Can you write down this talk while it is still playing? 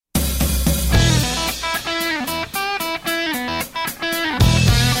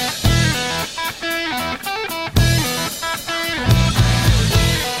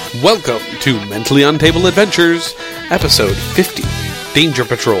Welcome to Mentally Untable Adventures, Episode 50, Danger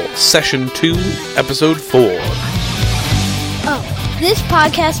Patrol, Session 2, Episode 4. Oh, this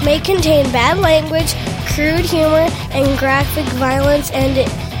podcast may contain bad language, crude humor, and graphic violence, and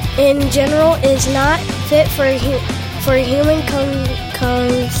in general is not fit for human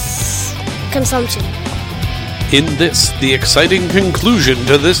consumption. In this, the exciting conclusion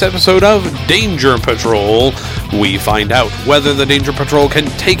to this episode of Danger Patrol, we find out whether the Danger Patrol can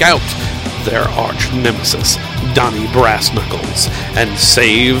take out their arch nemesis, Donnie Brassknuckles, and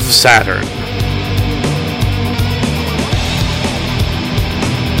save Saturn.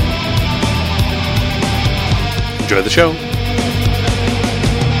 Enjoy the show.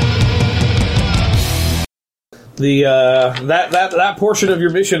 That portion of your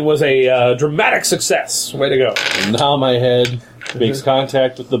mission was a dramatic success. Way to go. And now my head makes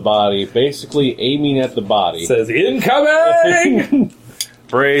contact with the body, basically aiming at the body. Says, incoming!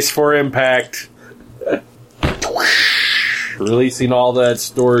 Brace for impact. Releasing all that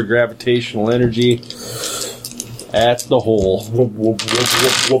stored gravitational energy at the hole. Whoop, whoop,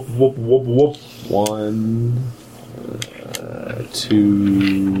 whoop, whoop, whoop, whoop. 1,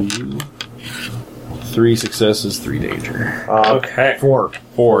 2, 3 successes, 3 danger. Okay.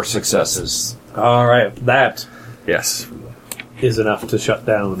 4 successes. All right. That Yes. is enough to shut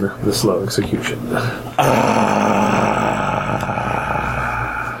down the slow execution.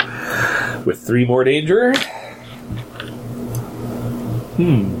 With 3 more danger.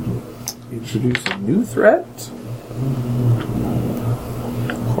 Introduce a new threat.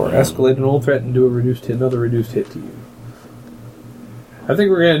 Or escalate an old threat and do another reduced hit to you. I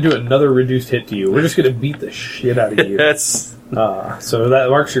think we're going to do another reduced hit to you. We're just going to beat the shit out of you. That's... So that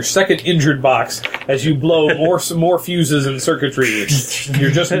marks your second injured box as you blow more fuses and circuitry.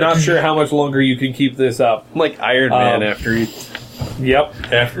 You're just not sure how much longer you can keep this up. like Iron Man after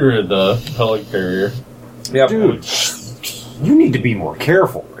the pellet carrier. Yep. Dude, you need to be more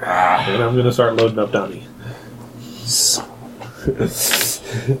careful. And I'm going to start loading up Donnie. So,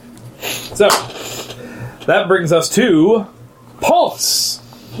 that brings us to Pulse.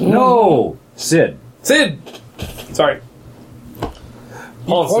 No! Sid. Sorry.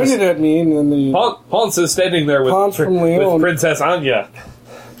 Pulse Pointed at me, and then the Ponce is standing there with Ponce from Leon. Princess Anya,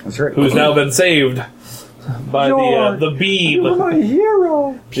 That's right. who's now been saved by the beam. You're my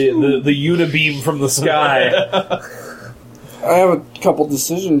hero. The unibeam from the sky. I have a couple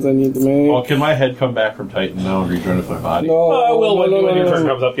decisions I need to make. Well, can my head come back from Titan now and rejoin with my body? No, when your turn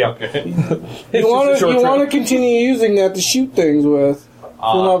no. comes up, yeah. Okay. You want to continue using that to shoot things with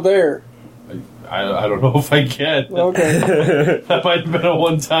from up there. I don't know if I can. Okay. That might have been a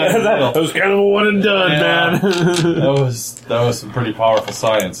one-time deal. That was kind of a one and done, man. That was some pretty powerful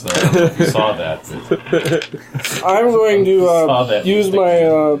science there. I don't know if you saw that. I'm going Saw to that. use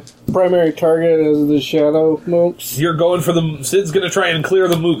my primary target as the shadow mooks. You're going for Sid's going to try and clear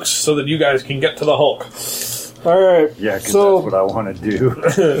the mooks so that you guys can get to the Hulk. All right. Yeah, because So- that's what I want to do.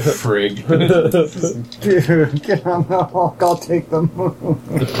 Frig. Dude, get on the Hulk. I'll take them.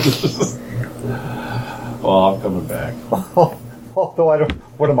 Well, I'm coming back. Although I don't...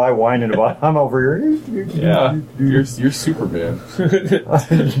 What am I whining about? I'm over here. Yeah, you're Superman.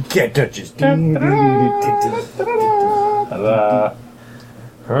 You can't touch us.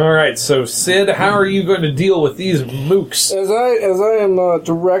 All right, so Sid, how are you going to deal with these mooks? As I am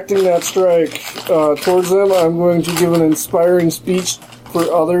directing that strike towards them, I'm going to give an inspiring speech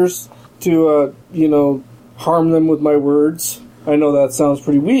for others to, harm them with my words. I know that sounds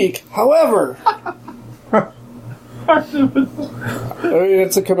pretty weak. However, I mean,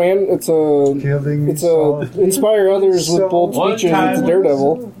 it's a command. It's a inspire others with bold speeches. It's a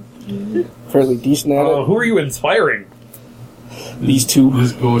Daredevil. Fairly decent at it. Who are you inspiring? These two.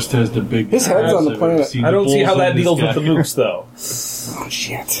 This ghost has the big... His head's on the planet. I don't see how that deals with the mooks, though. Oh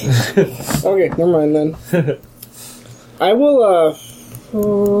shit. Okay, never mind then. I will.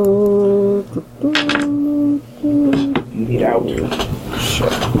 Beat out.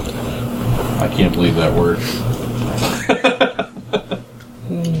 I can't believe that word.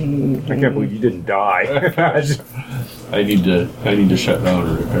 I can't believe you didn't die. I need to shut down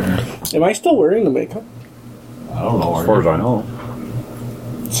or repair. Am I still wearing the makeup? I don't know. As far as I know.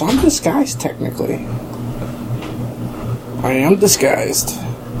 So I'm disguised, technically. I am disguised.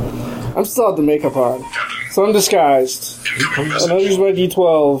 I'm still have the makeup on. So I'm disguised. And I'll use my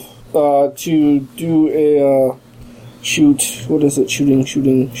D12 to do a shoot. What is it?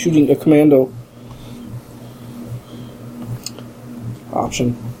 Shooting a commando.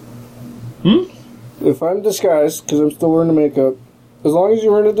 Option. If I'm disguised, because I'm still wearing the makeup, as long as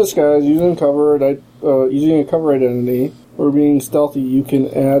you're in a disguise using a cover identity, or being stealthy, you can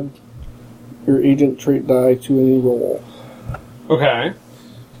add your agent trait die to any roll. Okay.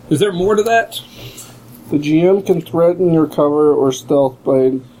 Is there more to that? The GM can threaten your cover or stealth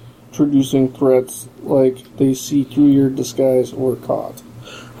by introducing threats like they see through your disguise or caught.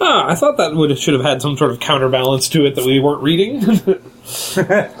 I thought that should have had some sort of counterbalance to it that we weren't reading. I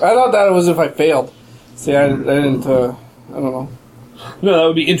thought that was if I failed. See, I didn't, I don't know. No, that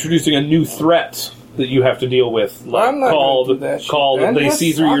would be introducing a new threat that you have to deal with. Like, I'm not called, gonna do that shit, called man. they That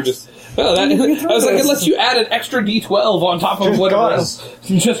see through your... sucks. Well, I was like, unless you add an extra D12 on top of Just whatever cause. else.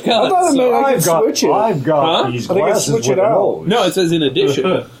 Just I thought cause. it meant I could I've switch it. I've got Huh? these I think I glasses switch with it a out. nose. No, it says in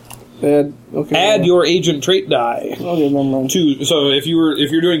addition. Okay. Add your agent trait die. Okay, never mind. So if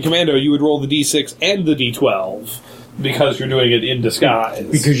you're doing commando, you would roll the D6 and the D12 because you're doing it in disguise.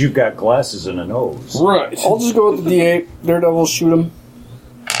 Because you've got glasses and a nose. Right. I'll just go with the D8. Daredevil, shoot him.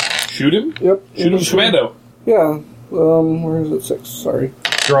 Shoot him. Yep. Shoot him commando. Yeah. Where is it? 6. Sorry.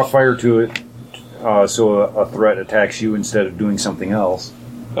 Draw fire to it, so a threat attacks you instead of doing something else.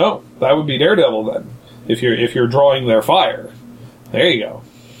 Oh, that would be Daredevil then. If you're drawing their fire, there you go.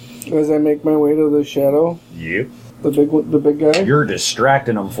 As I make my way to the shadow, Yep. the big guy. You're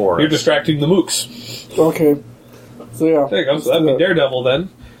distracting them for You're us. distracting the mooks. Okay. So yeah. There you go. So that'd be Daredevil then,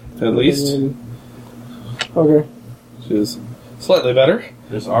 at least, Okay. which is slightly better.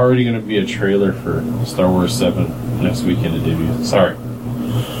 There's already going to be a trailer for Star Wars 7 next weekend at debut. Sorry.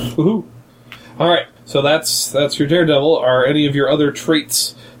 Woohoo! All right, so that's your Daredevil. Are any of your other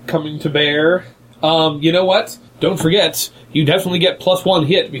traits coming to bear? You know what? Don't forget, you definitely get +1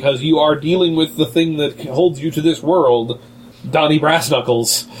 hit because you are dealing with the thing that holds you to this world, Donnie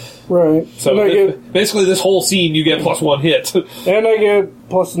Brassknuckles. Right. So and I get basically, this whole scene you get +1 hit. and I get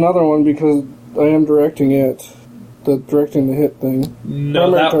plus another one because I am directing it. Directing the hit thing.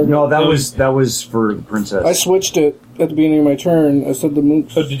 No, Primary target. No, that was for the princess. I switched it at the beginning of my turn. I said the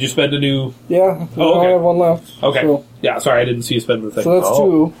mooks. So did you spend a new? Yeah. Oh, okay. I have one left. Okay. So, Yeah, sorry, I didn't see you spend the thing. so that's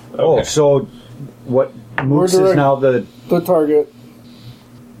Oh. 2. Oh, so what Mooks is direct- now the... The target.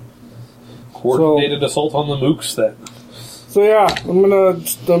 Coordinated assault on the mooks then. So yeah, I'm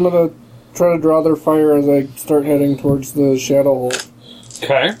gonna try to draw their fire as I start heading towards the shadow hole.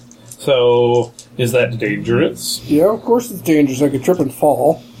 Okay. So is that dangerous? Yeah, of course it's dangerous. I could trip and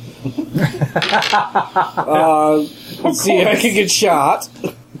fall. See, I could get shot.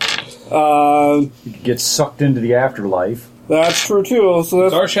 Get sucked into the afterlife. That's true too. So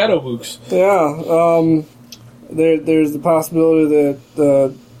It's that's our shadow mooks. yeah. There's the possibility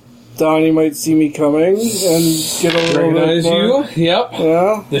that Donnie might see me coming and get a little Recognize bit more. you? Yep.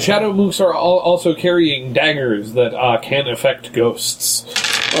 Yeah. The shadow mooks are also carrying daggers that can affect ghosts.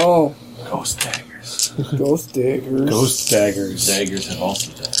 Oh, Ghost daggers. ghost daggers. Ghost daggers. Daggers have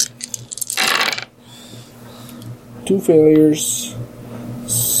also died. 2 failures.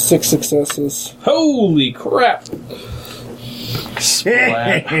 6 successes. Holy crap!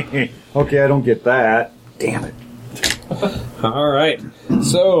 Okay, I don't get that. Damn it. All right.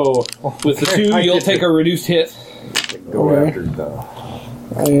 So with the 2, you'll take a reduced hit. Go Okay. after the...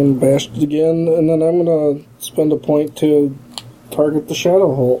 I am bashed again, and then I'm gonna spend a point to target the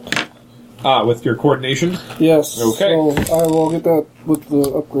shadow hole. With your coordination. Yes. Okay. So I will get that with the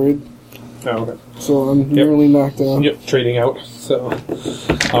upgrade. Oh, okay. So I'm nearly knocked down. Yep. Trading out. So.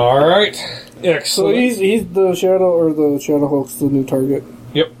 All right. So Excellent. he's the shadow, or the shadow hulk's the new target.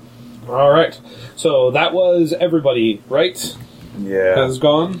 Yep. All right. So that was everybody, right? Yeah. Has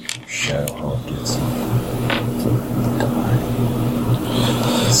gone. Shadow Hulk gets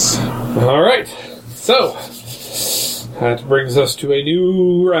All right. So that brings us to a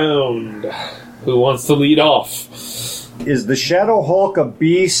new round. Who wants to lead off? Is the Shadow Hulk a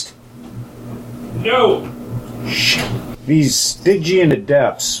beast? No. These Stygian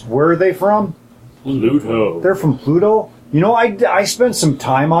adepts, where are they from? Pluto. They're from Pluto? You know, I spent some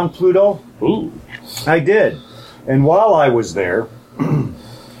time on Pluto. Ooh. I did. And while I was there,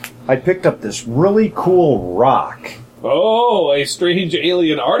 I picked up this really cool rock. Oh, a strange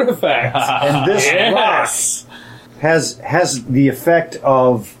alien artifact. And this Yes. rock has the effect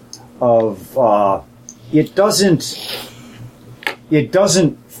of it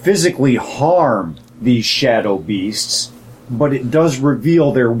doesn't physically harm these shadow beasts, but it does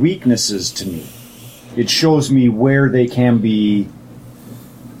reveal their weaknesses to me. It shows me where they can be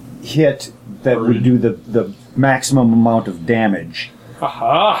hit that would do the maximum amount of damage.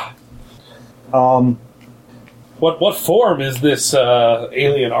 Aha. What form is this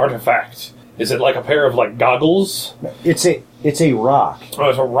alien artifact? Is it like a pair of goggles? It's a rock. Oh,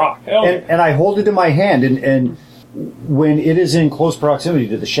 it's a rock. Oh, And I hold it in my hand, and when it is in close proximity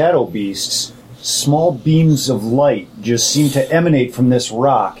to the shadow beasts, small beams of light just seem to emanate from this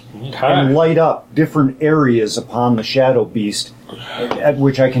rock and light up different areas upon the shadow beast at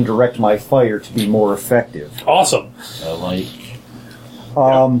which I can direct my fire to be more effective. Awesome.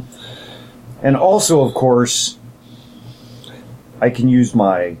 And also, of course, I can use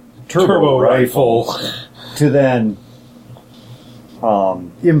my turbo rifle to then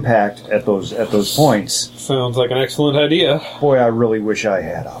impact at those points. Sounds like an excellent idea. Boy, I really wish I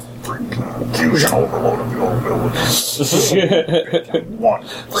had a fusion overload ability.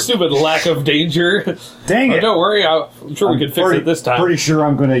 Stupid lack of danger. Dang Oh, it! don't worry, I'm sure we can fix it this time. Pretty sure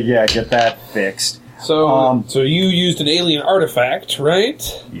I'm gonna get that fixed. So you used an alien artifact, right?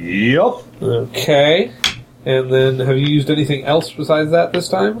 Yep. Okay. And then have you used anything else besides that this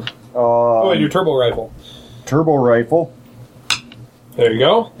time? And your turbo rifle. Turbo rifle. There you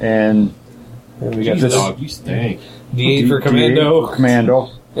go. And we got Jeez, this dog, you stink. D8 for commando. D8 for commando.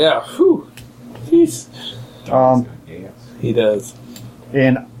 Yeah. Whew. Jeez. He does.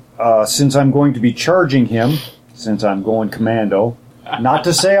 And since I'm going to be charging him, since I'm going commando, not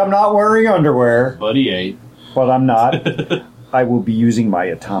to say I'm not wearing underwear, But he ate. but I'm not, I will be using my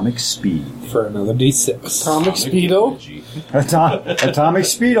atomic speed. For another D6. Atomic Speedo. Atomic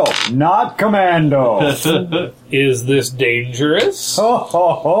speedo, not commando. Is this dangerous? Ho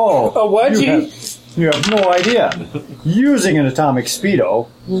ho ho! A wedgie. You have no idea. Using an atomic speedo,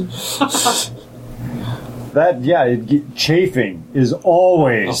 chafing is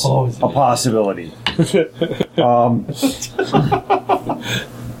always a possibility.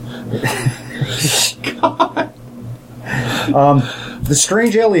 The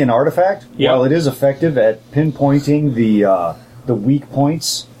strange alien artifact, while it is effective at pinpointing the weak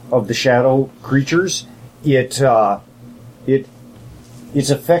points of the shadow creatures, its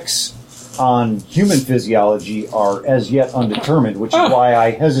effects on human physiology are as yet undetermined, which is why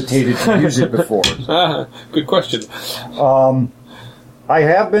I hesitated to use it before. Good question. I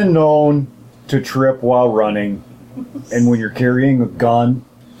have been known to trip while running, and when you're carrying a gun,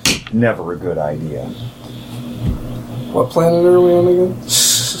 never a good idea. What planet are we on again?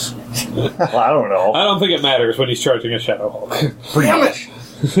 I don't know. I don't think it matters when he's charging a Shadow Hulk. Damn it!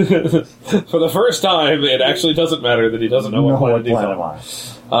 For the first time, it actually doesn't matter that he doesn't know what planet he's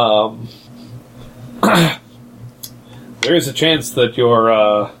on. There is a chance that your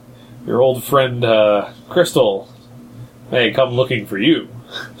old friend Crystal may come looking for you.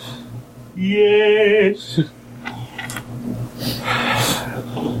 Yes.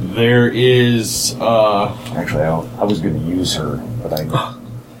 There is. Actually, I was going to use her, but I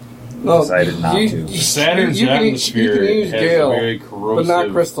decided not to. Saturn's you can atmosphere use has Gale, a very but corrosive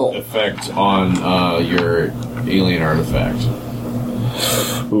not Crystal. effect on your alien artifact.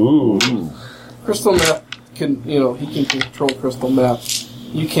 Ooh. Crystal Meth can, he can control Crystal Meth.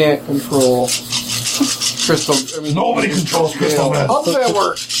 You can't control Crystal. I mean, Nobody controls Crystal Meth. How does that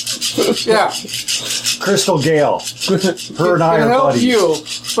work? Yeah, Crystal Gale. Her and I can are help buddies. you,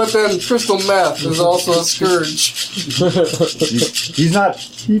 but then Crystal Meth is also a scourge. He's not.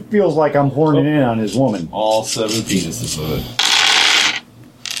 He feels like I'm horning in on his woman. All 7 penises of it.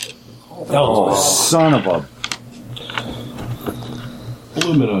 Oh, son of a.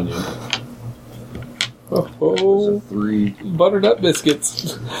 Bloomin' onion. Oh, 3. buttered up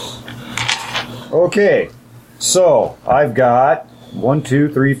biscuits. Okay, so I've got 1,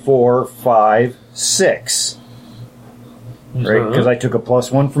 2, 3, 4, 5, 6. Right, because I took a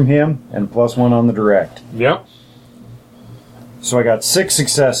 +1 from him and +1 on the direct. Yep. So I got 6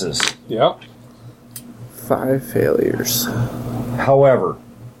 successes. Yep. 5 failures. However,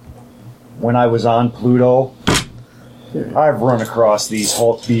 when I was on Pluto, I've run across these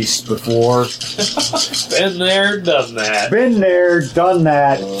Hulk beasts before. Been there, done that. Been there, done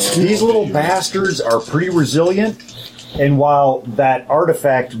that. These little bastards are pretty resilient, and while that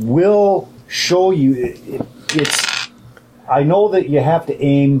artifact will show you, it's. I know that you have to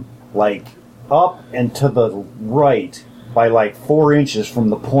aim like up and to the right by like 4 inches from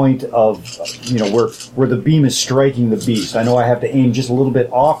the point of where the beam is striking the beast. I know I have to aim just a little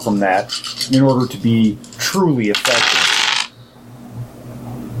bit off from that in order to be truly effective.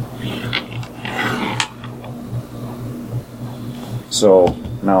 So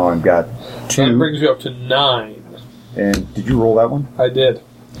now I've got That 2. brings you up to 9. And did you roll that one? I did.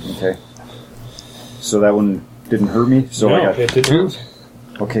 Okay. So that one didn't hurt me. So no, I got it didn't.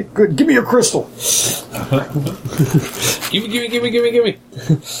 Okay, good. Give me your crystal. Gimme.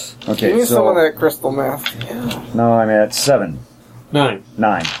 Okay, Give me some of so that Crystal Meth. now I'm at 7, 9.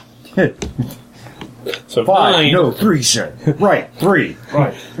 9. So 5. 9. No, 3, sir. Right, 3.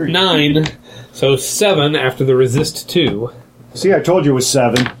 Right, 3. 9. So 7 after the resist 2. See, I told you it was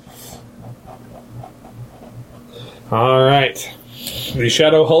 7. Alright. The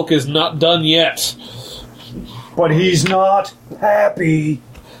Shadow Hulk is not done yet. But he's not happy.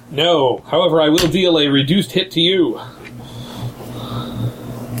 No. However, I will deal a reduced hit to you.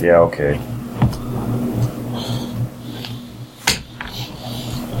 Yeah, okay.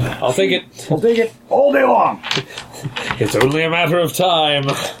 I'll take it. I'll take it all day long. It's only a matter of time.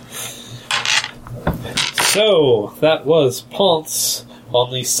 So, that was Ponce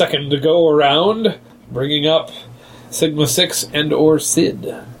on the second go-around, bringing up Sigma 6 and or Sid.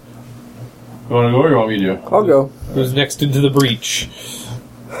 You want to go or you want me to? I'll go. Who's next into the breach?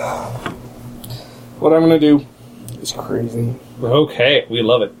 What I'm gonna do is crazy. Okay, we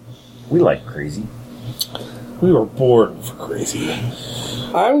love it. We like crazy. We were born for crazy.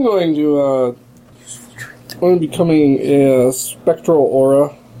 I'm going to becoming a spectral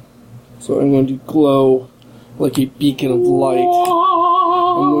aura. So I'm going to glow like a beacon of light.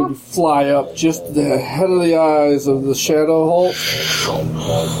 I'm going to fly up just ahead of the eyes of the Shadow Hulk.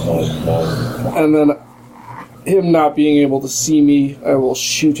 And then, him not being able to see me, I will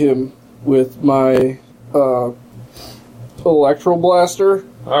shoot him with my Electro Blaster,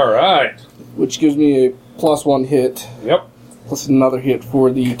 Alright. which gives me a +1 hit, Yep. plus another hit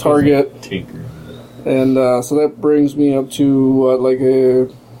for the target. Tinker. And so that brings me up to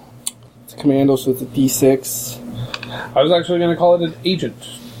it's a commando, so it's a D6. I was actually going to call it an agent.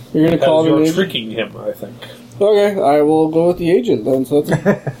 You're going to call it an You're agent? tricking him, I think. Okay, I will go with the agent then. So that's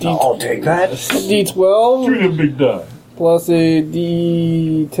a I'll take that. D12 big die. plus a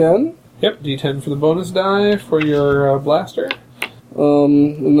D10. Yep, D10 for the bonus die for your blaster.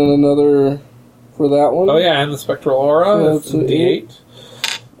 And then another for that one. Oh yeah, and the Spectral Aura. Yeah, That's it's a an D8.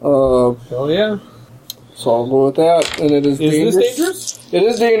 Oh yeah. So I'll go with that, and it is dangerous. This dangerous? It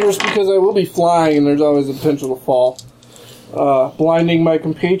is dangerous because I will be flying, and there's always a potential to fall. Blinding my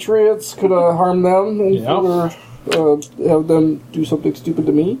compatriots could harm them, and have them do something stupid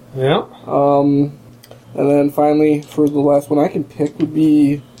to me. Yeah. And then finally, for the last one I can pick would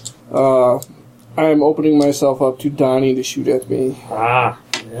be, I'm opening myself up to Donnie to shoot at me. Ah,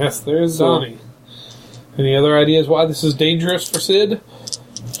 yes, there's Donnie. Any other ideas why this is dangerous for Sid?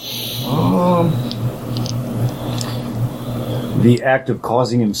 The act of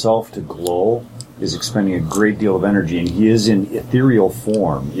causing himself to glow is expending a great deal of energy, and he is in ethereal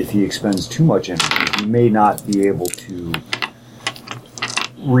form. If he expends too much energy, he may not be able to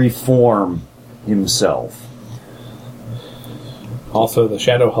reform himself. Also, the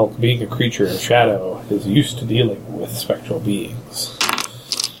Shadow Hulk, being a creature of shadow, is used to dealing with spectral beings.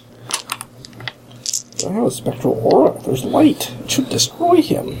 I have a spectral aura. There's light. It should destroy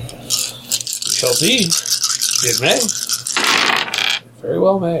him. We shall see. It may. Very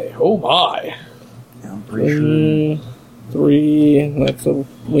well may. Oh my. Yeah, I'm pretty sure. 3, that's a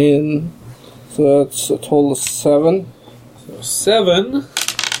win. So that's a total of 7. So 7.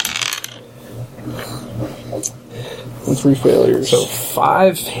 And 3 failures. So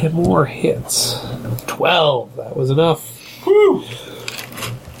 5 more hits. 12. That was enough. Whew.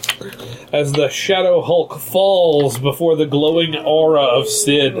 As the Shadow Hulk falls before the glowing aura of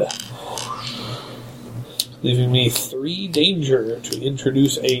Sid, leaving me 3 danger to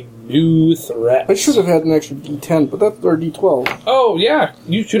introduce a new threat. I should have had an extra D10, but that's our D12. Oh yeah,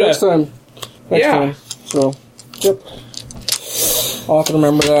 you should Next have. time. Next Yeah. time. So, yep. I'll have to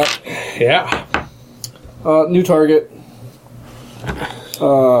remember that. Yeah. New target.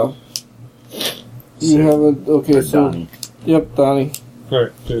 You haven't. Okay, Or so. Donnie. Yep, Donnie. All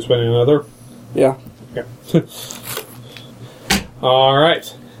right. So you're spending another. Yeah. Okay. All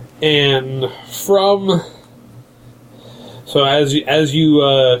right. And from so as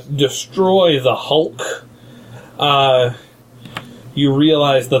you destroy the Hulk, you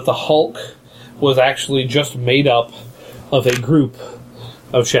realize that the Hulk was actually just made up of a group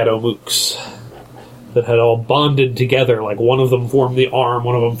of Shadow Mooks that had all bonded together. Like one of them formed the arm,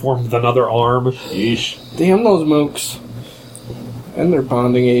 one of them formed another arm. Yeesh. Damn those mooks. And their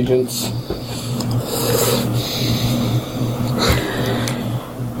bonding agents.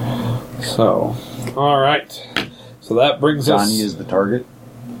 So, all right. So that brings us. Donnie is the target.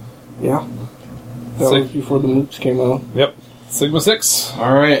 Yeah. That was before the mooks came out. Yep. Sigma 6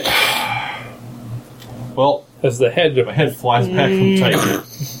 All right. Well, as the head of my head flies back from Titan.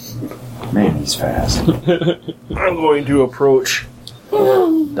 Man, he's fast. I'm going to approach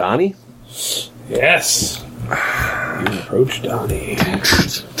Donnie. Yes. You approach Donnie.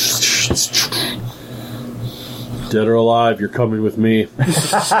 Dead or alive, you're coming with me.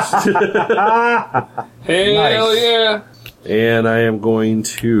 Hell yeah. And I am going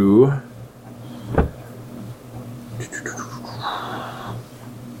to...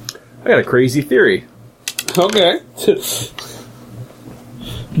 I got a crazy theory. Okay.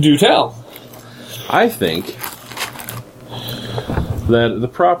 Do tell. I think that the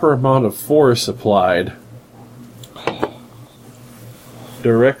proper amount of force applied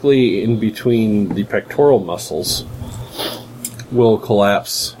directly in between the pectoral muscles will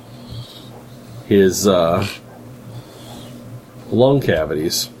collapse his lung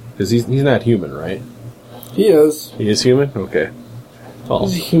cavities. Because he's not human, right? He is. He is human? Okay. Oh,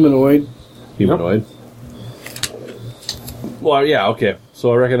 He's a humanoid. humanoid. Well, yeah, okay.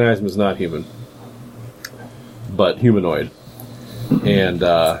 So I recognize him as not human. But humanoid. And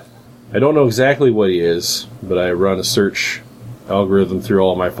I don't know exactly what he is, but I run a search algorithm through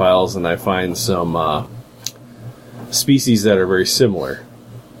all my files, and I find some species that are very similar.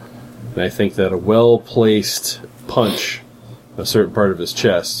 And I think that a well-placed punch in a certain part of his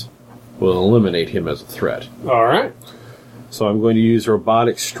chest will eliminate him as a threat. All right. So I'm going to use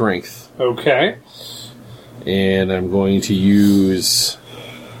robotic strength, Okay. and I'm going to use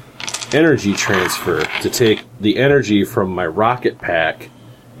energy transfer to take the energy from my rocket pack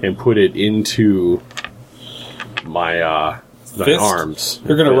and put it into my Fist? arms.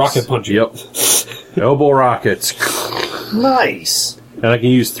 You're going to Fists. rocket punch you. Yep. Elbow rockets. Nice. And I can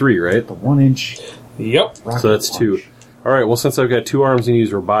use 3, right? The 1 inch. Yep. So that's 2. All right, well, since I've got 2 arms, I can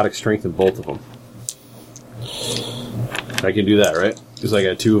use robotic strength in both of them. I can do that, right? Because I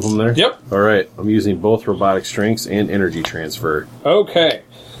got 2 of them there? Yep. All right, I'm using both robotic strengths and energy transfer. Okay.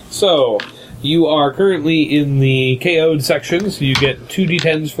 So, you are currently in the KO'd section, so you get 2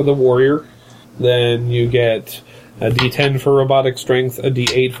 d10s for the warrior. Then you get a d10 for robotic strength, a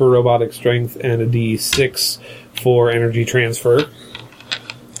d8 for robotic strength, and a d6 for energy transfer.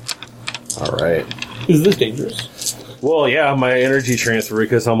 All right. Is this dangerous? Well, yeah, my energy transfer,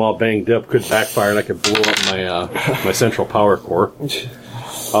 because I'm all banged up, could backfire and I could blow up my my central power core.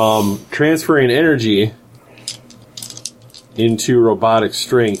 Transferring energy into robotic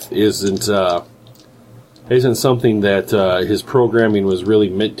strength isn't something that his programming was really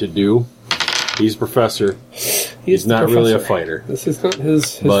meant to do. He's a professor. He's not really a fighter. This is not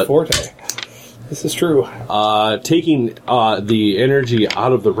his But- forte. This is true. Taking the energy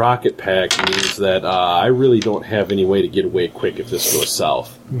out of the rocket pack means that I really don't have any way to get away quick if this goes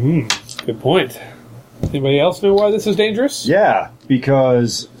south. Good point. Anybody else know why this is dangerous? Yeah,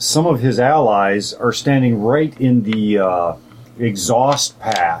 because some of his allies are standing right in the exhaust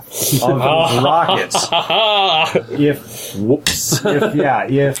path of his rockets. If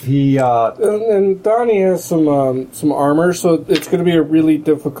he And Donnie has some armor, so it's going to be a really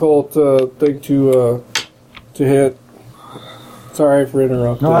difficult thing to hit. Sorry for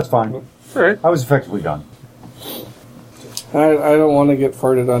interrupting. no, that's fine. All right. I was effectively done. I don't want to get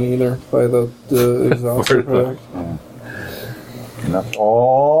farted on either by the exhaust. Farted pack. Now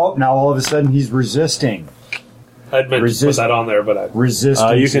all of a sudden he's resisting. I'd meant to put that on there, but I...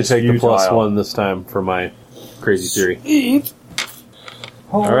 Resistance. You can is take the plus futile. 1 this time for my crazy theory.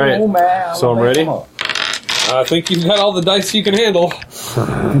 Oh, All right. man, So I'm ready? I think you've got all the dice you can handle.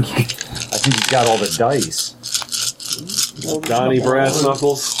 I think he's got all the dice. Donnie Brass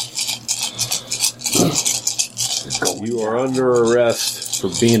Knuckles, you are under arrest for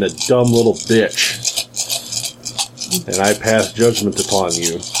being a dumb little bitch. And I pass judgment upon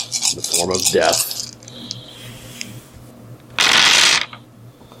you in the form of death.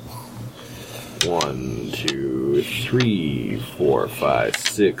 1, 2, 3, 4, 5,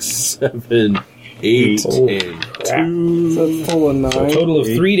 6, 7, 8, and 2. That's total of 9. Total of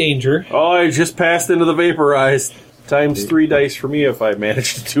 3 danger. Oh, I just passed into the vaporized. Times 3 dice for me if I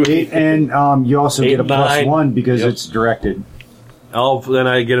manage to do it. And you also get a 8, plus 9. 1 because Yep. it's directed. Then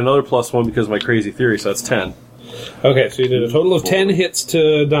I get another plus 1 because of my crazy theory, so that's 10. Okay, so you did a total of 10 hits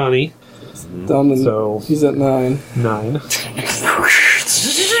to Donnie. Down to, So- he's at 9. 9.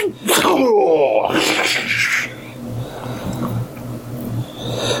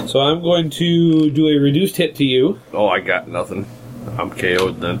 So I'm going to do a reduced hit to you. Oh, I got nothing. I'm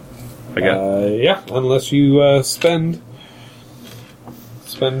KO'd then. I got. Yeah, unless you spend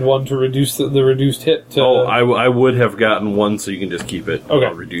 1 to reduce the reduced hit to... I would have gotten 1, so you can just keep it. Okay.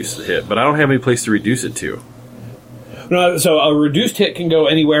 I'll reduce the hit. But I don't have any place to reduce it to. No, so a reduced hit can go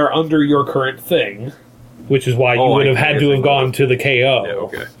anywhere under your current thing, which is why you would have had to have gone to the KO. Yeah,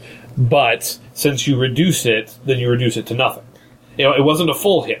 okay. But since you reduce it, then you reduce it to nothing. You know, it wasn't a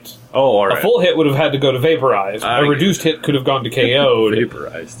full hit. Oh, all A right. full hit would have had to go to vaporized. I A get reduced hit could have gone to KO'd.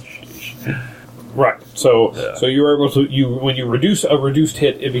 Vaporized. Right. So Yeah. so you're able to when you reduce a reduced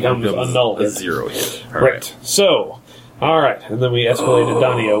hit, it becomes a null A hit. 0 hit. All Right. So, all right, and then we escalated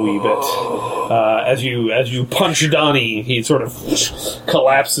Donnie a wee bit. As you punch Donnie, he sort of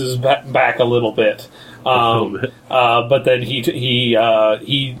collapses back a little bit. But then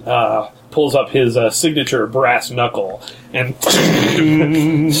he pulls up his signature brass knuckle and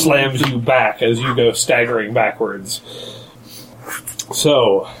slams you back as you go staggering backwards.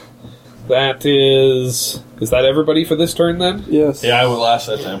 So, that is that everybody for this turn then? Yes. Yeah, I went last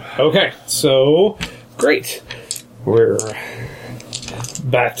that time. Okay, so, great. We're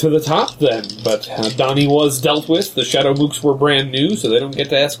back to the top then, but Donnie was dealt with. The Shadow Mooks were brand new, so they don't get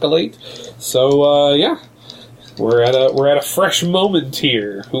to escalate. So, yeah. We're at a fresh moment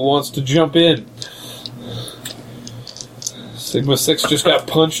here. Who wants to jump in? Sigma 6 just got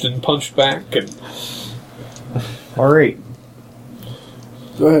punched and punched back, and All right.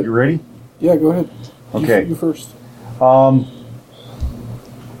 Go ahead. You ready? Yeah, go ahead. Okay. You first.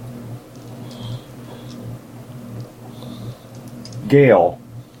 Gale.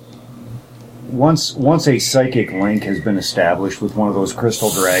 Once a psychic link has been established with one of those crystal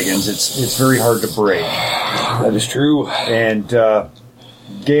dragons, it's very hard to break. that is true. And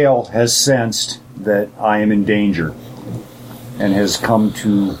Gale has sensed that I am in danger and has come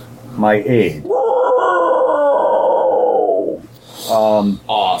to my aid.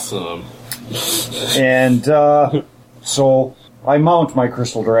 Awesome. And so I mount my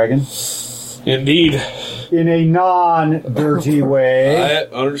crystal dragon Indeed. in a non-dirty way. I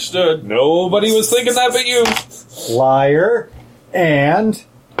understood. Nobody was thinking that but you. Liar. And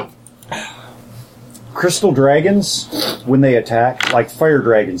crystal dragons, when they attack, like fire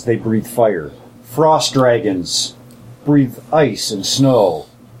dragons, they breathe fire. Frost dragons breathe ice and snow.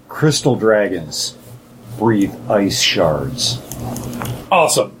 Crystal dragons breathe ice shards.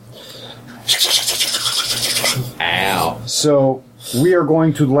 Awesome. Ow. So we are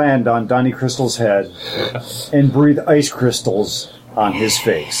going to land on Donnie Crystal's head and breathe ice crystals on his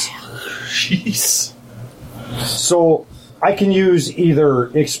face. Jeez. So I can use either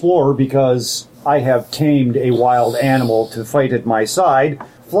Explorer because I have tamed a wild animal to fight at my side,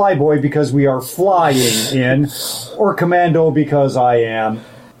 Flyboy because we are flying in, or Commando because I am.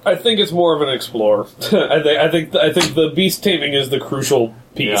 I think it's more of an explorer. I think the beast taming is the crucial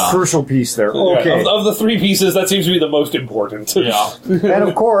piece. Yeah. Crucial piece there. Yeah, Okay. of the three pieces, that seems to be the most important. Yeah. And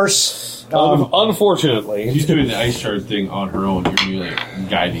of course, Unfortunately. She's doing the ice shard thing on her own. You're really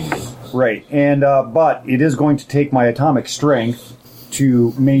guiding me. right. And but it is going to take my atomic strength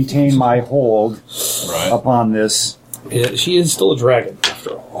to maintain my hold Right. upon this. Yeah, she is still a dragon,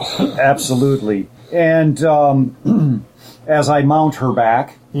 after all. Absolutely. And as I mount her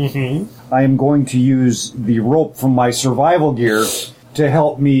back, I am going to use the rope from my survival gear to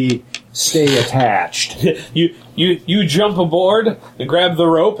help me stay attached. You jump aboard and grab the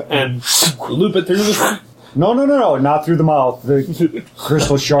rope and loop it through the... No, not through the mouth. The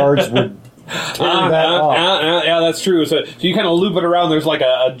crystal shards would tear that off. Yeah, that's true. So you kind of loop it around. There's like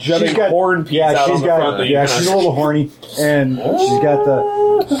a jutting horn piece out on the front. That you kinda... she's a little horny, and she's got the...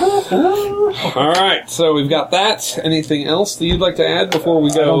 All right, so we've got that. Anything else that you'd like to add before we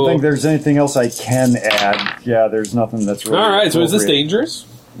go? I don't think there's anything else I can add. Yeah, there's nothing that's really... All right, so is this appropriate. dangerous?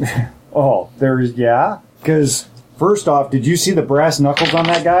 Oh, there's... Yeah? Because, first off, did you see the brass knuckles on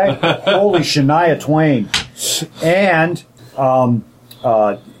that guy? Holy Shania Twain. And,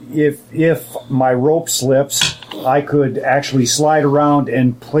 if my rope slips, I could actually slide around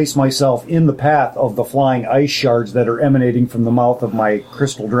and place myself in the path of the flying ice shards that are emanating from the mouth of my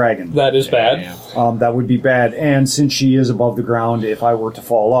crystal dragon. That is bad. That would be bad. And since she is above the ground, if I were to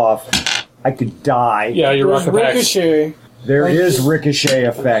fall off, I could die. Yeah, you're There's rocking back. ricochet. There is ricochet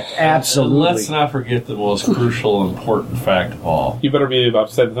effect. Absolutely. And let's not forget the most crucial, important fact of all. You better be about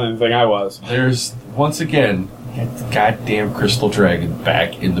to say the same thing I was. There's, once again, get the goddamn crystal dragon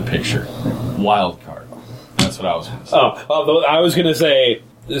back in the picture. Wild card. That's what I was going to say. Although I was going to say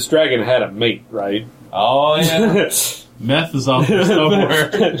this dragon had a mate, right? Oh, yeah. Meth is out there somewhere.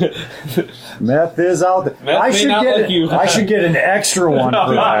 Meth is out there. Meth may not like you. I should get an extra one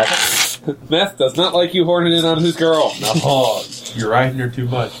for that. Meth does not like you horning in on his girl. Oh, you're riding her too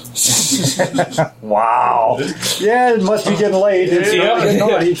much. Wow. Yeah, it must be getting late. It's getting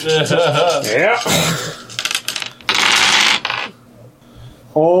naughty. Yeah.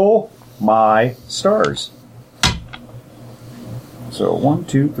 Oh my stars. So 1,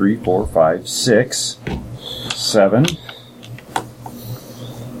 2, 3, 4, 5, 6, 7.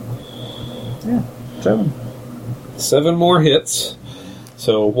 Yeah, 7. 7 more hits.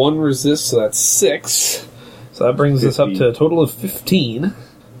 So 1 resists, so that's 6. So that brings us up to a total of 15.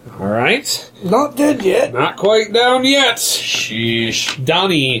 All right. Not dead yet. Not quite down yet. Sheesh.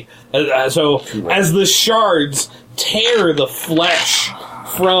 Donnie, as the shards tear the flesh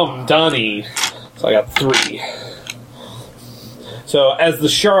from Donnie, so I got 3. So as the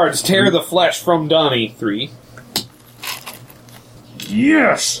shards tear the flesh from Donnie, 3.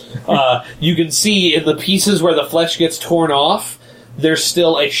 Yes! You can see in the pieces where the flesh gets torn off, there's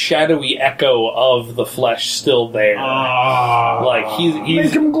still a shadowy echo of the flesh still there. Like he's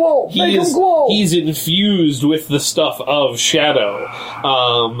Make him glow! Make him glow! He's infused with the stuff of shadow.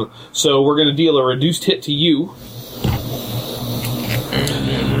 So we're going to deal a reduced hit to you.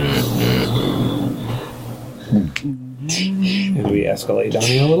 And we escalate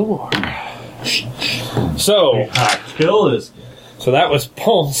Donnie a little more. So Kill this. So that was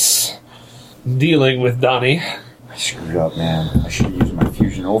Pulse dealing with Donnie. I screwed up, man. I should have used my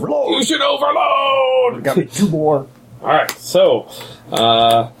fusion overload. Fusion overload! Got me 2 more. Alright, so,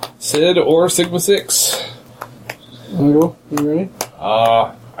 Sid or Sigma 6? Wanna go? You ready?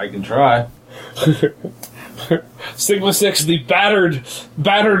 I can try. Sigma 6, the battered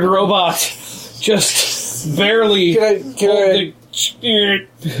robot, just barely... Can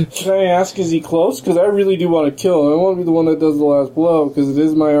I ask, is he close? Because I really do want to kill him. I want to be the one that does the last blow, because it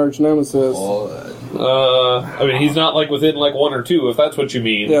is my arch nemesis. I mean, he's not, like, within, like, 1 or 2, if that's what you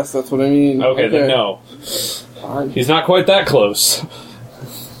mean. Yes, that's what I mean. Okay, then no. He's not quite that close.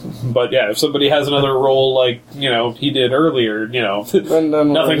 But, yeah, if somebody has another roll like, he did earlier, Then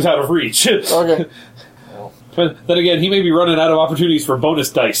nothing's out of reach. Okay. But then again, he may be running out of opportunities for bonus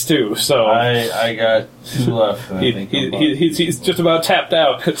dice, too, so... I got 2 left. And I think he's just about tapped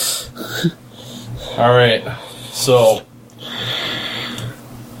out. Alright, so...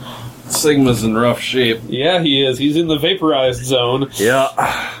 Sigma's in rough shape. Yeah, he is. He's in the vaporized zone.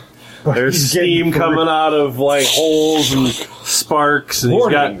 Yeah. There's He's steam getting coming out of like holes and sparks, and he's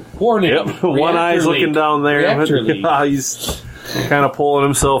got Warning. one eye's Reactor looking leak. down there. Reactor leak. He's kind of pulling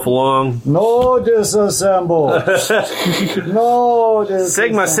himself along. No disassemble. No disassemble.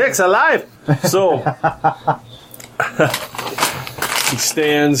 Sigma 6 alive. So he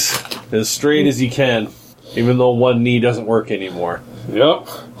stands as straight as he can, even though one knee doesn't work anymore. Yep.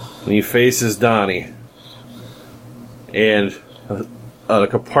 And he faces Donnie, and a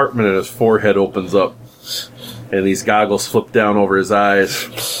compartment in his forehead opens up, and these goggles flip down over his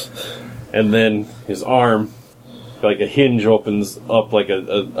eyes, and then his arm, like a hinge, opens up like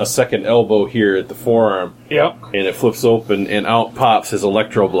a second elbow here at the forearm, Yep. and it flips open, and out pops his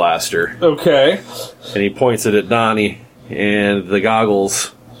electro blaster, Okay. and he points it at Donnie, and the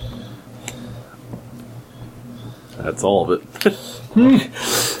goggles. That's all of it.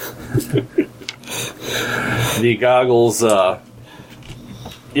 The goggles,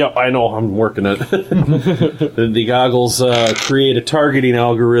 yep, I know, I'm working it. The goggles create a targeting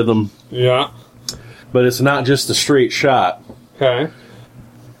algorithm, Yeah. but it's not just a straight shot. Okay.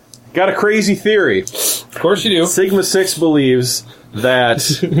 Got a crazy theory. Of course you do. Sigma 6 believes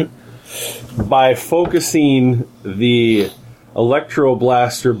that by focusing the electro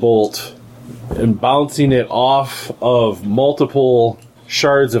blaster bolt and bouncing it off of multiple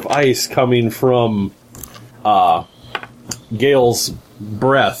shards of ice coming from Gale's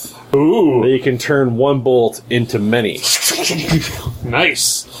breath, Ooh. they can turn one bolt into many.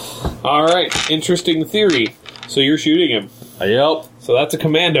 Nice. Alright. Interesting theory. So you're shooting him. Yep, So that's a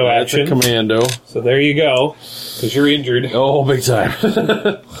commando that's a action. commando. So there you go. Because you're injured. Oh, big time.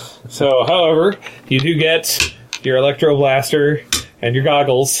 So, however, you do get your electro blaster and your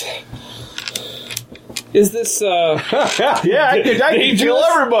goggles. Is this, yeah, I could kill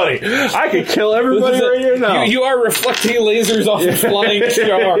everybody. I could kill everybody right here now. You are reflecting lasers off the flying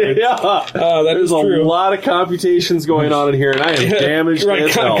shard. Yeah. That There's is a true. lot of computations going on in here, and I am damaged Right,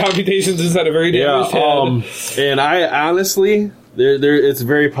 as hell. computations inside a very damaged head. And I honestly, it's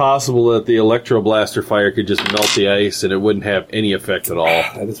very possible that the electro blaster fire could just melt the ice, and it wouldn't have any effect at all.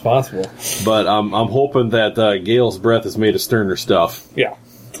 That is possible. But I'm hoping that Gale's breath is made of sterner stuff. Yeah.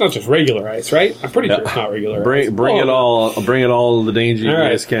 It's not just regular ice, right? I'm pretty sure it's not regular ice. Bring it all the danger you All right.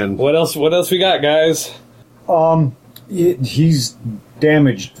 guys can. What else we got, guys? He's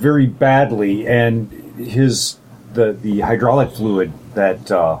damaged very badly, and the hydraulic fluid that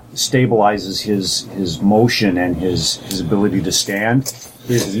stabilizes his motion and his ability to stand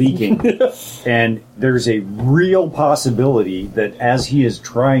is leaking. And there's a real possibility that as he is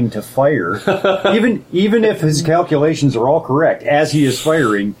trying to fire, even if his calculations are all correct, as he is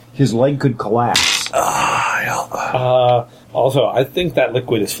firing, his leg could collapse. Also, I think that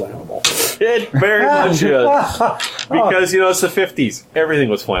liquid is flammable. It very much is. Because, it's the 50s. Everything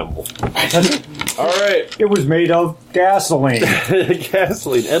was flammable. All right. It was made of gasoline.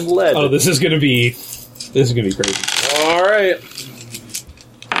 Gasoline and lead. Oh, this is gonna be crazy. All right.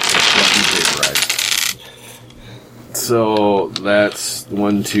 So that's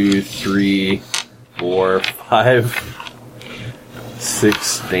 1, 2, 3, 4, 5.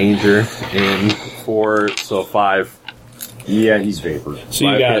 6 danger and 4, so 5. Yeah, he's vapor. So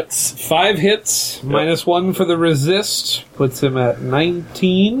you 5 got hits. 5 hits, minus 1 for the resist, puts him at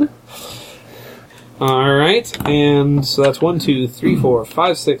 19. Alright, and so that's 1, 2, 3, 4,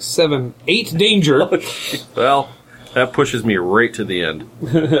 5, 6, 7, 8 danger. Well, that pushes me right to the end.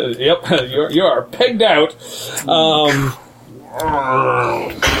 Yep, you are pegged out.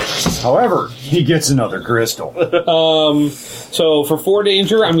 However, he gets another crystal. So for 4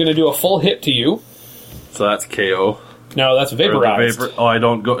 danger, I'm going to do a full hit to you. So that's KO. No, that's Or the vaporized. Oh, I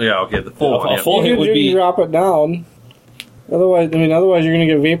don't go. Yeah, okay, the full one. A Yeah. full hit You would can be... drop it down. Otherwise you're gonna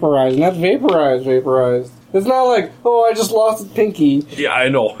get vaporized, and that's vaporized. It's not like, oh, I just lost a pinky. Yeah, I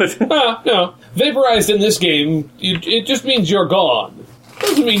know. No, vaporized in this game, it just means you're gone.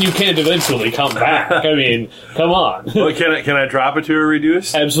 Doesn't mean you can't eventually come back. I mean, come on. Well, can I drop it to a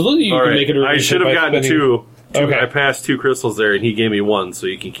reduce? Absolutely, you All can right. make it a I reduce should have by gotten spending- 2. Okay. I passed 2 crystals there, and he gave me 1, so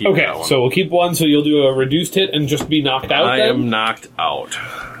you can keep Okay, that one. so we'll keep 1, so you'll do a reduced hit and just be knocked out I then? am knocked out.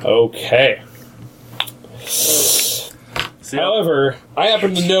 Okay. See, However, I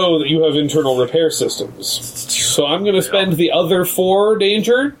happen to know that you have internal repair systems. So I'm going to spend the other 4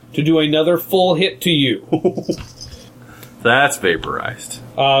 danger to do another full hit to you. that's vaporized.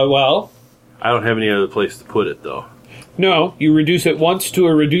 Well, I don't have any other place to put it, though. no, you reduce it once to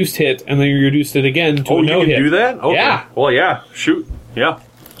a reduced hit, and then you reduce it again to Oh, a you no can hit. do that? Okay. Yeah. Well, yeah. Shoot. Yeah.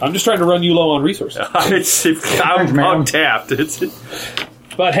 I'm just trying to run you low on resources. I'm untapped.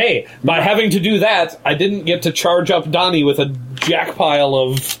 But hey, by having to do that, I didn't get to charge up Donnie with a jack pile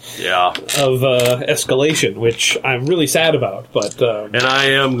of escalation, which I'm really sad about. But And I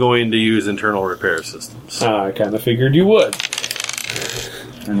am going to use internal repair systems. I kind of figured you would.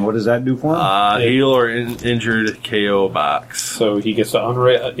 And what does that do for him? Heal or injured KO box. So he gets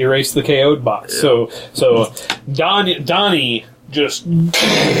to erase the KO'd box. Yeah. So Donnie just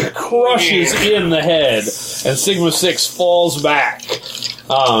crushes in the head, and Sigma 6 falls back.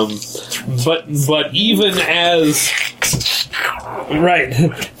 But even as right,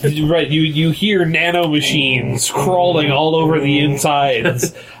 you hear nanomachines crawling all over the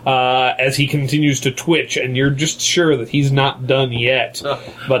insides as he continues to twitch, and you're just sure that he's not done yet.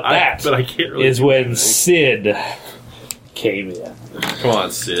 But I can't really is do when anything. Sid came in. Come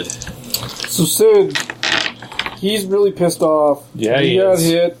on, Sid. So Sid, he's really pissed off. Yeah, he he got is.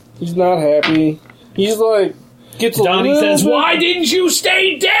 hit. He's not happy. He's like gets a Donnie little says, bit- "Why didn't you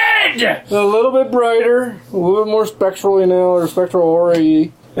stay dead?" A little bit brighter, a little bit more spectrally now, or spectral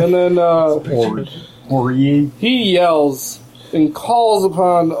aura-y. And then Or he yells and calls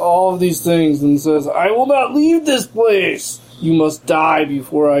upon all of these things and says, I will not leave this place. You must die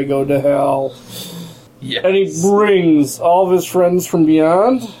before I go to hell. Yes. And he brings all of his friends from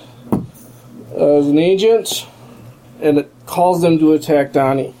beyond as an agent, and it calls them to attack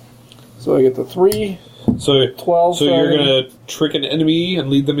Donnie. So I get the 3, So 12, So you're 7. gonna trick an enemy and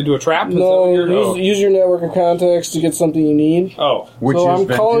lead them into a trap? Is that what No, you're- use your network of contacts to get something you need. Oh. which So is I'm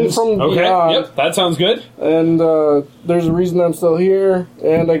calling vengeance? from Okay. beyond, Yep. That sounds good. and there's a reason I'm still here,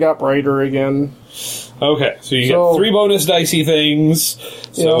 and I got brighter again. Okay. So you So- get 3 bonus dicey things.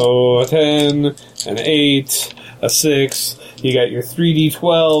 So a 10, an 8, a 6. You got your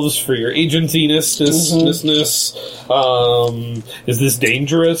 3d12s for your agency-ness. Is this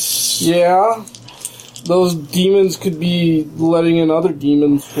dangerous? Yeah, those demons could be letting in other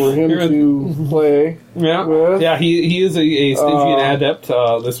demons for him You're to play. Yeah. With. Yeah. He is a Stygian adept.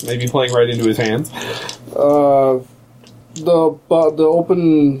 This may be playing right into his hands. The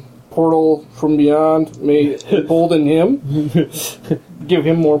open portal from beyond may embolden him, give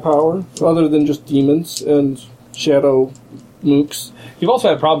him more power, other than just demons and shadow mooks. You've also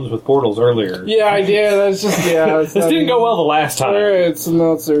had problems with portals earlier. Yeah, I did. That's just This didn't go well the last time. Alright, so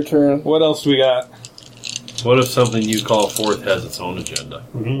now it's their turn. What else do we got? What if something you call forth has its own agenda?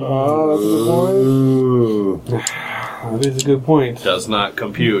 Oh, that's a good point. Ooh. That is a good point. Does not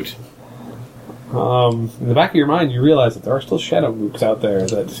compute. In the back of your mind, you realize that there are still shadow mooks out there.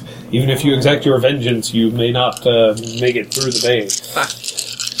 That even if you exact your vengeance, you may not make it through the bay.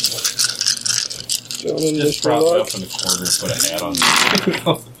 Gentlemen, Just wish me drop it luck. up in the corner and put a hat on.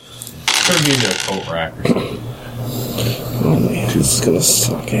 Turn me into a coat rack or something. Oh man, this is gonna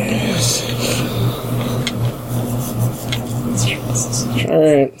suck ass.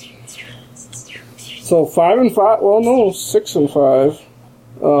 Alright. So 5 and 5. Well, no, 6 and 5.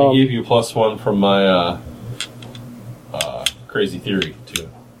 I gave you +1 from my crazy theory too.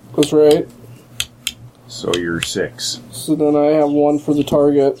 That's right. So you're 6. So then I have 1 for the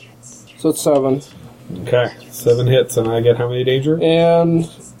target. So it's 7. Okay, 7 hits, and I get how many danger? And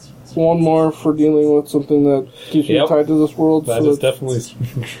one more for dealing with something that keeps me Yep. tied to this world. That so is that- definitely.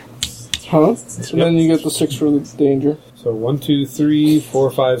 Huh? And then you get the 6 for the danger. So 1, 2, 3,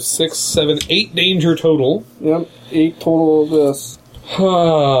 4, 5, 6, 7, 8 danger total. Yep, 8 total of this.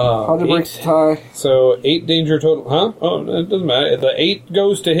 How'd you break the tie? So 8 danger total. Huh? Oh, it doesn't matter. The 8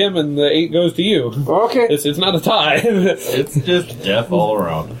 goes to him and the 8 goes to you. Okay. It's not a tie. It's just death all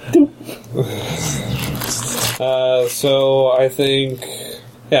around. So I think,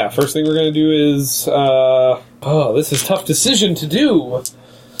 yeah, first thing we're going to do is, this is a tough decision to do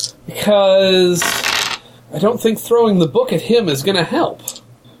because I don't think throwing the book at him is going to help.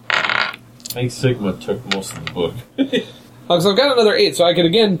 I think Sigma took most of the book. Because I've got another 8, so I could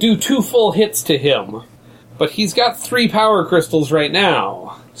again do 2 full hits to him. But he's got 3 power crystals right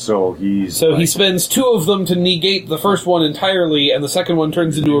now. So he's. So he like- spends 2 of them to negate the first one entirely, and the second one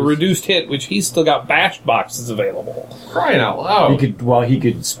turns into a reduced hit, which he's still got bashed boxes available. Crying out loud. He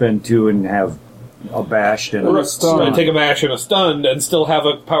could spend 2 and have a bashed and Or a a stun. So take a bash and a stunned and still have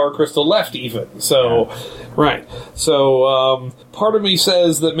a power crystal left even. So, right. So, part of me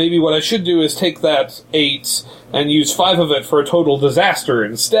says that maybe what I should do is take that 8 and use 5 of it for a total disaster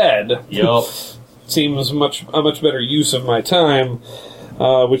instead. Yup. Seems a much better use of my time,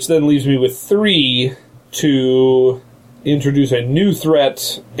 which then leaves me with 3 to introduce a new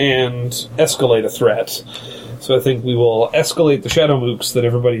threat and escalate a threat. So I think we will escalate the Shadow Mooks that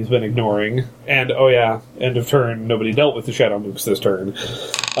everybody's been ignoring. And, oh yeah, end of turn, nobody dealt with the Shadow Mooks this turn.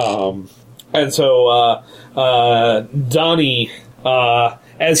 And so, Donnie,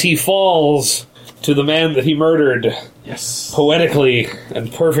 as he falls to the man that he murdered, Yes. poetically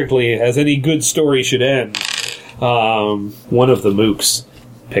and perfectly, as any good story should end, one of the Mooks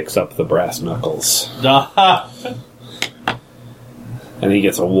picks up the brass knuckles. And he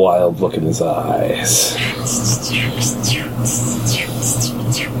gets a wild look in his eyes.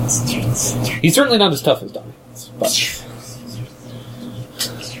 He's certainly not as tough as Donnie,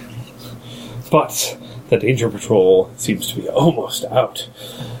 but the Danger Patrol seems to be almost out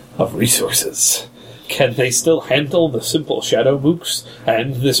of resources. Can they still handle the simple Shadow Mooks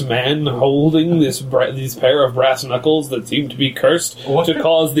and this man holding these pair of brass knuckles that seem to be cursed to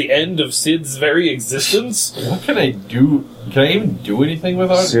cause the end of Sid's very existence? What can I do? Can I even do anything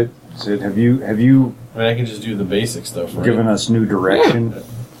without it? Sid, have you I mean, I can just do the basic stuff, right? given us new direction?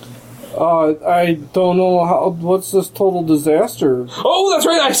 I don't know what's this total disaster? Oh, that's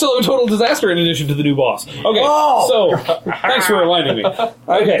right, I still have a total disaster in addition to the new boss. Okay, so, thanks for reminding me.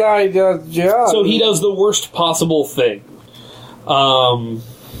 Okay. Yeah. So he does the worst possible thing. So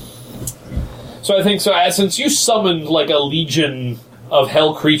I think since you summoned like a legion of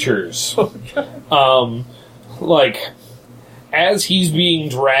hell creatures, as he's being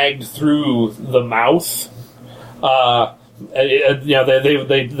dragged through the mouth,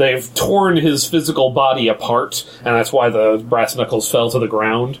 they've torn his physical body apart, and that's why the brass knuckles fell to the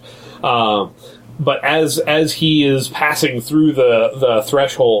ground. But as he is passing through the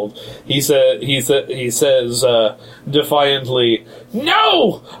threshold, he says defiantly,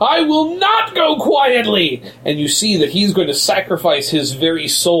 "No, I will not go quietly!" And you see that he's going to sacrifice his very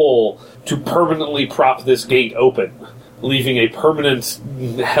soul to permanently prop this gate open, leaving a permanent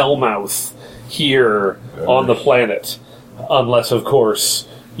hellmouth here on the planet. Unless, of course,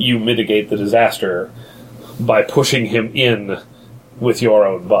 you mitigate the disaster by pushing him in with your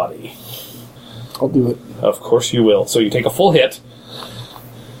own body. I'll do it. Of course you will. So you take a full hit,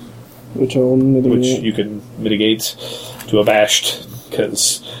 Which I'll mitigate. which you can mitigate to a bashed,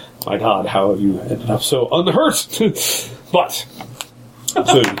 because, my god, how have you ended up so unhurt? But,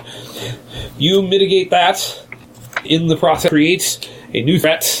 so you mitigate that, in the process create a new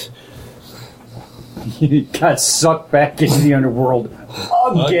threat. He got sucked back into the underworld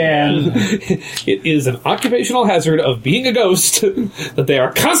again. It is an occupational hazard of being a ghost that they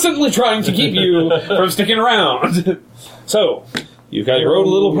are constantly trying to keep you from sticking around. So, you've got your own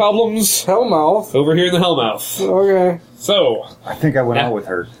little problems Hellmouth. over here in the Hellmouth. Okay. So, I think I went out with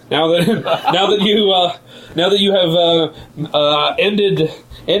her. now that you have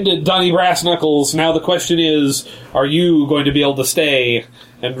ended Donnie Brass Knuckles, now the question is: are you going to be able to stay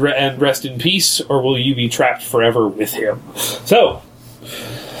and rest in peace, or will you be trapped forever with him? So,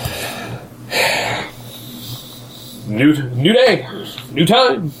 new day, new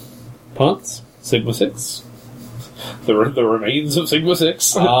time. Punts, Sigma 6. The remains of Sigma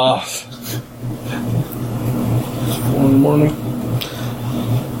 6. 1 in the morning.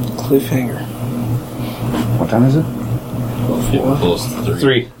 Cliffhanger. What time is it? Getting close to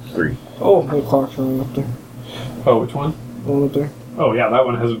 3. 3. Oh, the clock's running up there. Oh, which one? One up there. Oh, yeah, that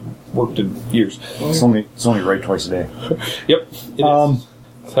one hasn't worked in years. It's only right twice a day. Yep. It is.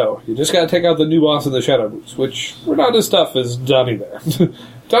 So, you just gotta take out the new boss in the Shadow Boots, which were not as tough as Donnie there.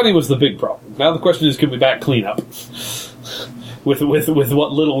 Donnie was the big problem. Now the question is, can we back clean up? With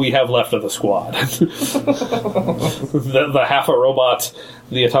what little we have left of the squad. the half a robot,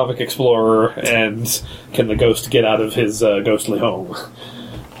 the atomic explorer, and can the ghost get out of his ghostly home?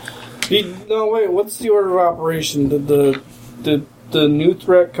 No, wait. What's the order of operation? Did the new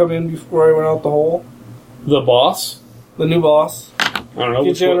threat come in before I went out the hole? The boss? The new boss? I don't know.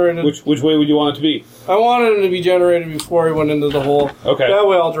 Get Which way would you want it to be? I wanted him to be generated before he went into the hole. Okay. That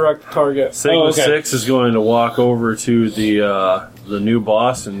way I'll direct the target. Sigma 6 is going to walk over to the new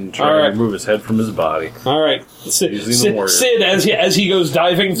boss and try to remove his head from his body. All right. Sid, warrior. as he goes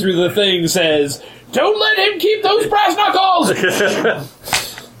diving through the thing, says, "Don't let him keep those brass knuckles!"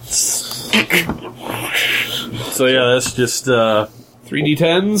 So yeah, that's just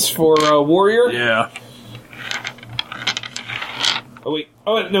 3d10s for warrior? yeah. Oh wait.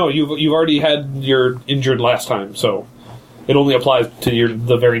 Oh no, you've already had your injured last time, so it only applies to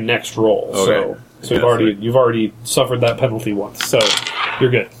the very next roll. Okay. So Yeah, you've already suffered that penalty once, so you're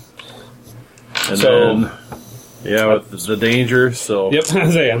good. And So- then with the danger. So Yep.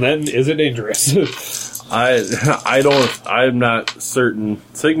 And then is it dangerous? I'm not certain.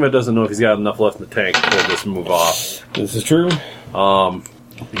 Sigma doesn't know if he's got enough left in the tank to pull this move off. This is true.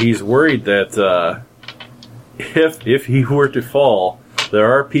 He's worried that if he were to fall,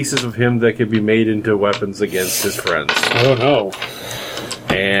 there are pieces of him that could be made into weapons against his friends. I don't know.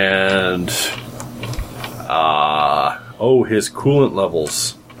 And his coolant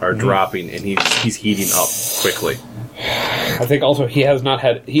levels are dropping, and he's heating up quickly. I think also he has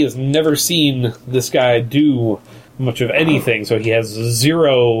never seen this guy do much of anything, so he has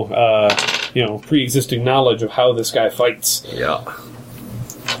zero, pre-existing knowledge of how this guy fights. Yeah.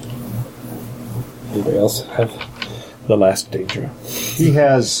 Anybody else have the last danger? He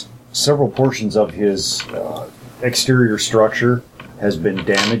has several portions of his exterior structure has been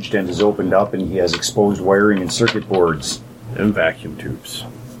damaged and has opened up, and he has exposed wiring and circuit boards. And vacuum tubes.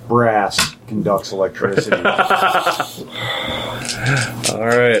 Brass conducts electricity.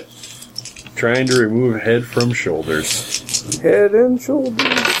 Alright. Trying to remove head from shoulders. Head and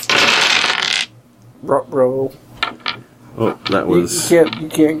shoulders. Bro. Oh, that was... You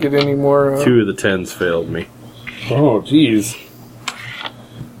can't get any more... 2 of the 10s failed me. Oh, jeez.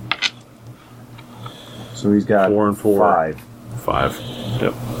 So he's got 4 and 4. 5. 5.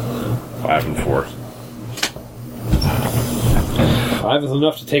 Yep. 5 and 4. 5 is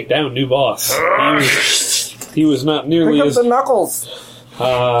enough to take down new boss. He was not nearly Pick up as... the knuckles.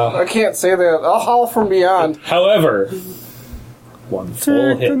 I can't say that. I'll howl from beyond. However, one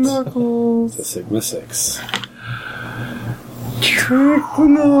full Take the hit knuckles. to Sigma 6. Take the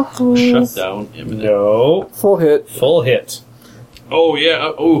knuckles. Shut down imminent. No. Full hit. Full hit. Oh,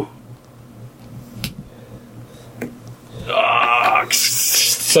 yeah. Oh.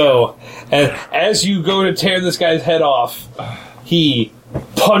 So, as you go to tear this guy's head off, he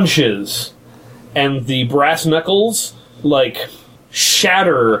punches, and the brass knuckles,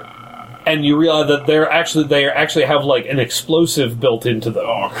 shatter, and you realize that they actually have, an explosive built into them.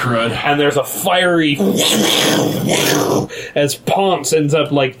 Oh, crud. And there's a fiery... as Ponce ends up,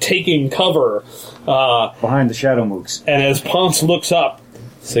 taking cover. Behind the Shadow Mooks. And as Ponce looks up,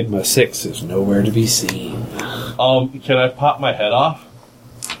 Sigma 6 is nowhere to be seen. Can I pop my head off?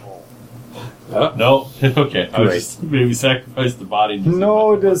 No? Okay. I was just maybe sacrifice the body.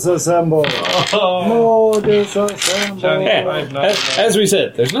 No disassemble. No disassemble. Yeah, as we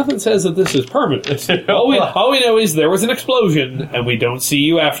said, there's nothing that says that this is permanent. all we know is there was an explosion, and we don't see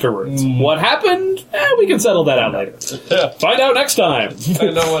you afterwards. What happened? We can settle that out later. Find out next time. I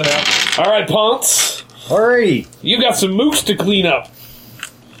know what happened. All right, Ponce. Alrighty. You got some mooks to clean up.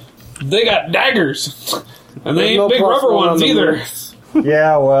 They got daggers. And they ain't no big plus rubber one on ones the either. mooks.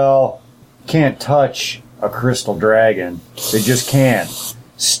 Yeah, well, can't touch a crystal dragon. They just can't.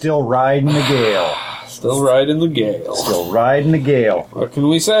 Still riding the gale. Still riding the gale. Still riding the gale. What can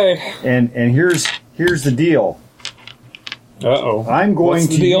we say? And here's the deal. Uh-oh. I'm going What's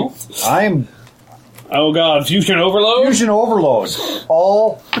the to deal? I'm Oh god, fusion overload? fusion overload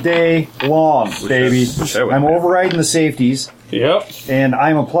all day long, baby. I'm overriding the safeties Yep. and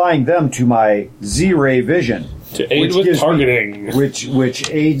I'm applying them to my Z-ray vision. To aid Which with gives me- targeting. Which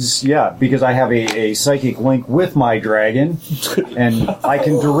aids, because I have a psychic link with my dragon, and I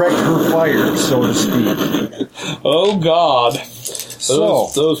can direct her fire, so to speak. Oh god.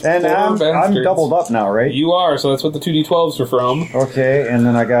 Those and poor I'm bastards. doubled up now, right? You are, so that's what the 2d12s are from. Okay, and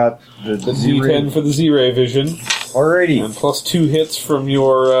then I got the The Z-ray. D10 for the Z-Ray vision. Alrighty. And plus 2 hits from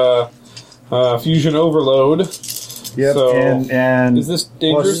your fusion overload. Yep, So, and is this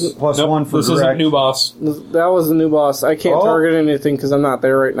dangerous? plus Nope, one for this isn't direct. new boss. That was the new boss. I can't Oh. target anything because I'm not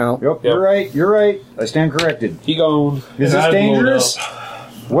there right now. Yep, you're right. You're right. I stand corrected. He gone. Is this I've blown dangerous?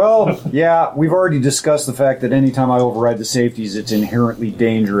 Well, yeah, we've already discussed the fact that anytime I override the safeties, it's inherently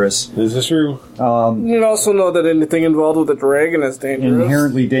dangerous. Is this true? You also know that anything involved with a dragon is dangerous.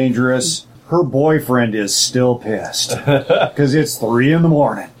 Inherently dangerous. Her boyfriend is still pissed because it's 3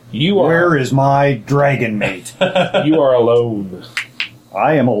 a.m. You are. Where is my dragon mate? You are alone.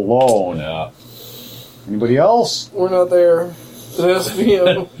 I am alone. Yeah. Anybody else? We're not there. It has to be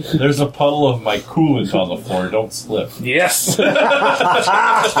him. There's a puddle of my coolant on the floor. Don't slip. Yes.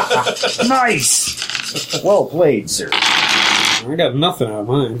 Nice. Well played, sir. I got nothing out of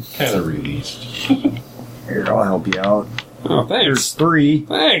mine. Kind of released. Here, I'll help you out. Oh, There's thanks. 3.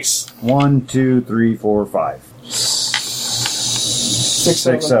 Thanks. 1, 2, 3, 4, 5. 6,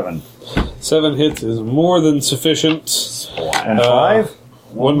 6, 7. 7 hits is more than sufficient. And 5?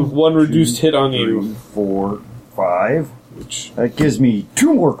 One reduced hit on you. 3, 4, 5. Which, That gives me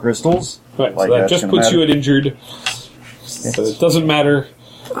 2 more crystals. right, Like so that that's just gonna puts you matter. at injured. So it doesn't matter.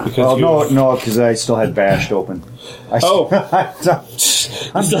 Because Well, you, no, because I still had bashed open. Oh. I'm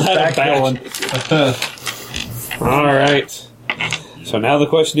still just had back it bashed. going. All right. So now the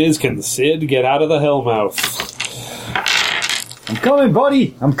question is, can Sid get out of the Hellmouth? I'm coming,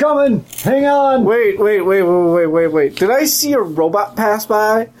 buddy. I'm coming. Hang on. Wait. Did I see a robot pass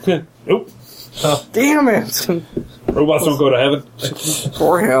by? Nope. Damn it. Robots don't go to heaven.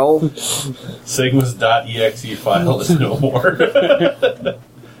 Or hell. Sigma's.exe file is no more. His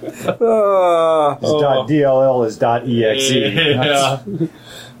 .dll is .exe. Yeah.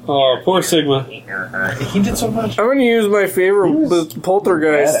 Oh, poor Sigma. He did so much. I'm going to use my favorite the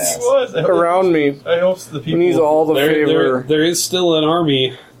poltergeist Badass. around me. I hope the people. He needs all the favor There is still an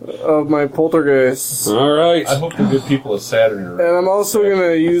army. of my poltergeists. All right. I hope the good people of Saturn are. And I'm also going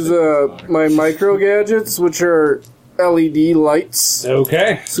to use my micro gadgets, which are LED lights,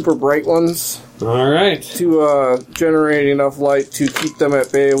 Okay. super bright ones, All right. to generate enough light to keep them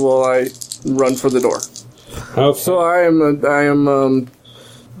at bay while I run for the door. Okay. So I am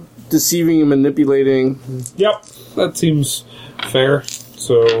deceiving and manipulating. Yep. That seems fair.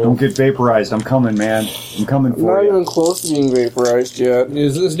 So, Don't get vaporized. I'm coming, man. I'm coming I'm for not you. even close to being vaporized yet.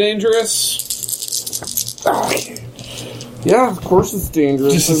 is this dangerous? Yeah, of course it's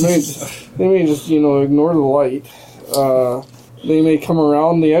dangerous. They may just, ignore the light. They may come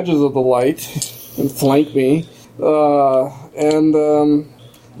around the edges of the light and flank me. And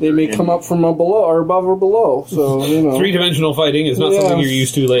they may come up from below or above or below. So, 3-dimensional fighting is not Yeah. something you're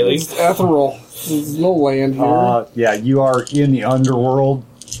used to lately. It's ethereal. There's no land here. Yeah, you are in the underworld.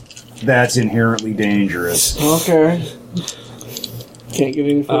 That's inherently dangerous. Okay. Can't get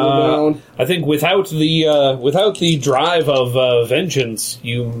any further down. I think without the drive of vengeance,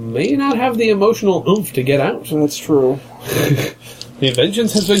 you may not have the emotional oomph to get out. That's true. The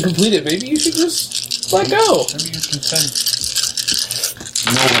vengeance has been completed. Maybe you should just let go. Maybe you consent.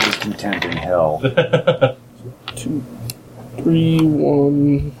 No one is content in hell. 2, 3,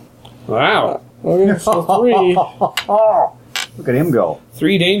 1. Wow. Okay, so 3. Look at him go.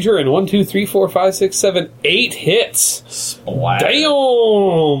 3 danger and 1, 2, 3, 4, 5, 6, 7, 8 hits. Splatter.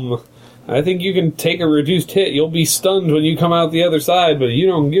 Damn! I think you can take a reduced hit. You'll be stunned when you come out the other side, but you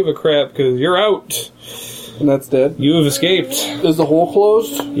don't give a crap because you're out. And that's dead. You have escaped. Is the hole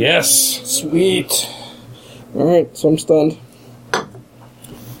closed? Yes. Sweet. Alright, so I'm stunned.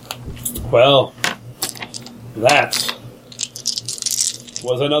 Well, that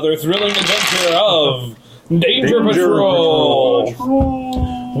was another thrilling adventure of Danger Patrol.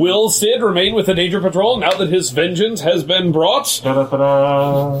 Will Sid remain with the Danger Patrol now that his vengeance has been brought?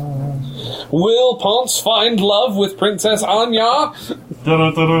 Will Ponce find love with Princess Anya?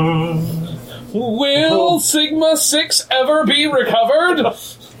 Will Sigma 6 ever be recovered?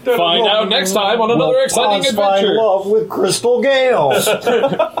 Find out next time on another exciting Ponce find adventure. love with Crystal Gale.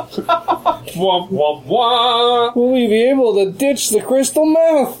 Womp womp womp. Will we be able to ditch the crystal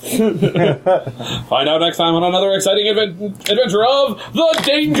meth? Find out next time on another exciting adventure of the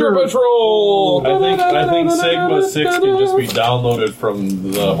Danger Patrol. I think Sigma 6 can just be downloaded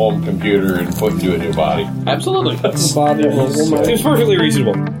from the home computer and put into a new body. Absolutely. Body of a woman. Seems perfectly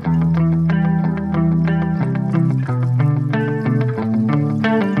reasonable.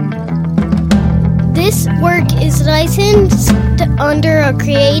 This work is licensed under a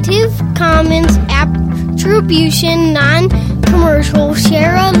Creative Commons Attribution Non-Commercial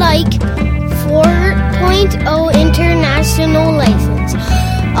Share-alike 4.0 International License.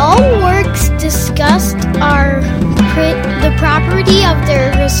 All works discussed are the property of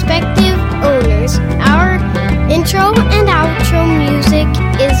their respective owners. Our intro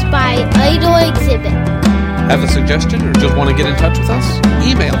Have a suggestion or just want to get in touch with us?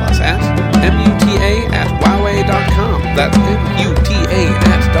 Email us at muta@woway.com. That's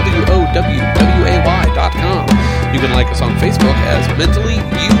muta@wowway.com. You can like us on Facebook as Mentally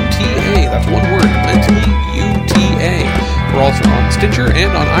UTA. That's one word, Mentally UTA. We're also on Stitcher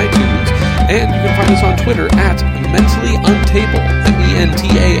and on iTunes. And you can find us on Twitter at Mentally Untable.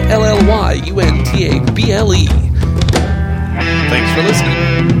 MENTALLYUNTABLE. Thanks for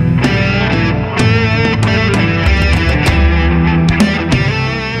listening.